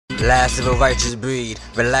Last of a righteous breed,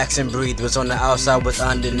 relax and breathe. What's on the outside was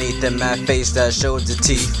underneath, and my face that shows the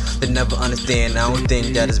teeth. They never understand, I don't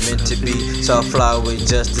think that it's meant to be. So I fly away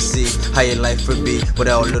just to see how your life would be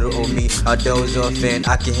without little old me. I doze off and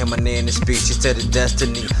I can hear my name speak. She said it's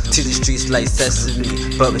destiny to the streets like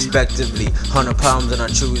sesame, but respectively 100 pounds and I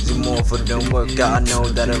choose you more for them work out. I know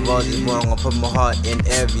that it wasn't wrong. I put my heart in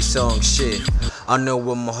every song. Shit, I know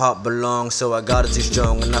where my heart belongs, so I gotta stay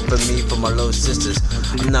strong. Enough for me, for my little sisters.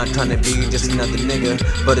 I'm not trying to be just another nigga,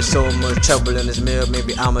 but it's so much trouble in this mirror.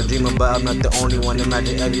 Maybe I'm a dreamer, but I'm not the only one.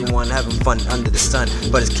 Imagine everyone having fun under the sun,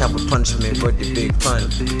 but it's capital punishment for the big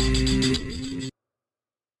fun.